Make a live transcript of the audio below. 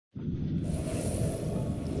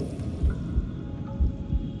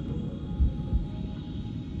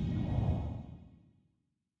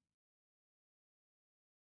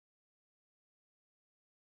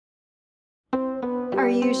Are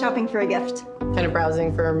you shopping for a gift? Kind of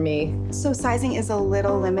browsing for me. So sizing is a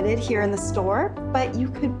little limited here in the store, but you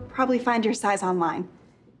could probably find your size online.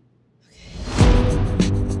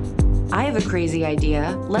 I have a crazy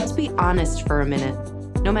idea. Let's be honest for a minute.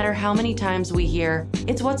 No matter how many times we hear,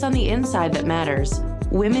 it's what's on the inside that matters.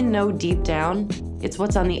 Women know deep down, it's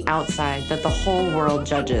what's on the outside that the whole world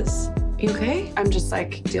judges. You okay? I'm just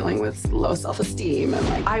like dealing with low self-esteem and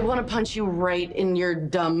like, I want to punch you right in your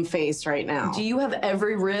dumb face right now. Do you have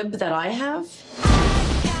every rib that I have?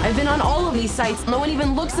 I've been on all of these sites. No one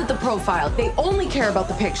even looks at the profile. They only care about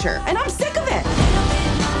the picture, and I'm sick of it.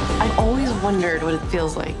 I've always wondered what it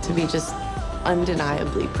feels like to be just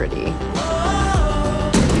undeniably pretty.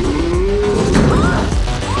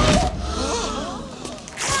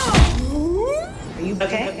 Are you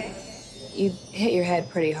okay? You hit your head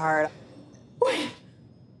pretty hard. Wait,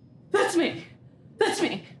 that's me. That's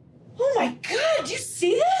me. Oh my God, do you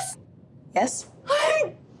see this? Yes?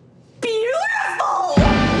 I'm beautiful!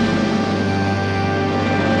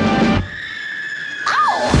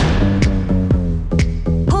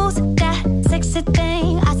 Who's that sexy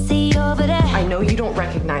thing I see over there? I know you don't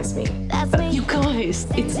recognize me, That's but me. you guys,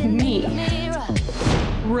 it's me,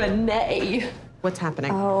 Renee. What's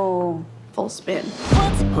happening? Oh. Full spin.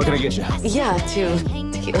 What can I get you? Yeah, two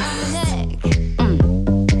tequila.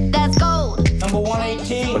 That's gold. Number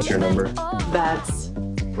 118. What's your number? That's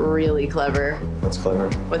really clever. That's clever.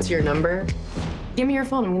 What's your number? Give me your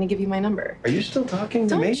phone. I'm gonna give you my number. Are you still talking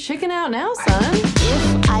to Don't me? chicken out now, son.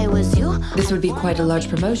 If I was you, This would be quite a large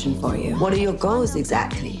promotion for you. What are your goals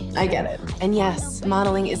exactly? I get it. And yes,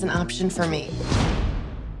 modeling is an option for me.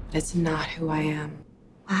 But it's not who I am.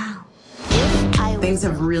 wow. If I was Things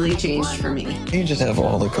have really changed for me. You just have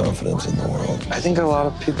all the confidence in the world. I think a lot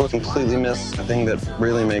of people completely miss the thing that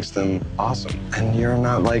really makes them awesome. And you're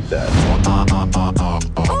not like that.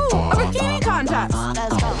 Ooh, a bikini contest!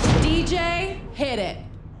 Let's go. DJ, hit it.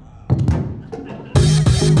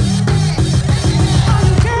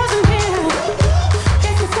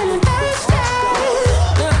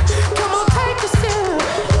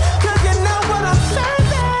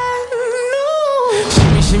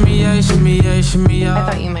 I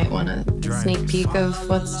thought you might want a sneak peek of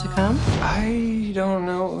what's to come. I don't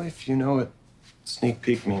know if you know what sneak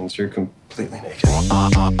peek means. You're completely naked.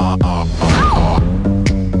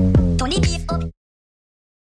 Don't leave me.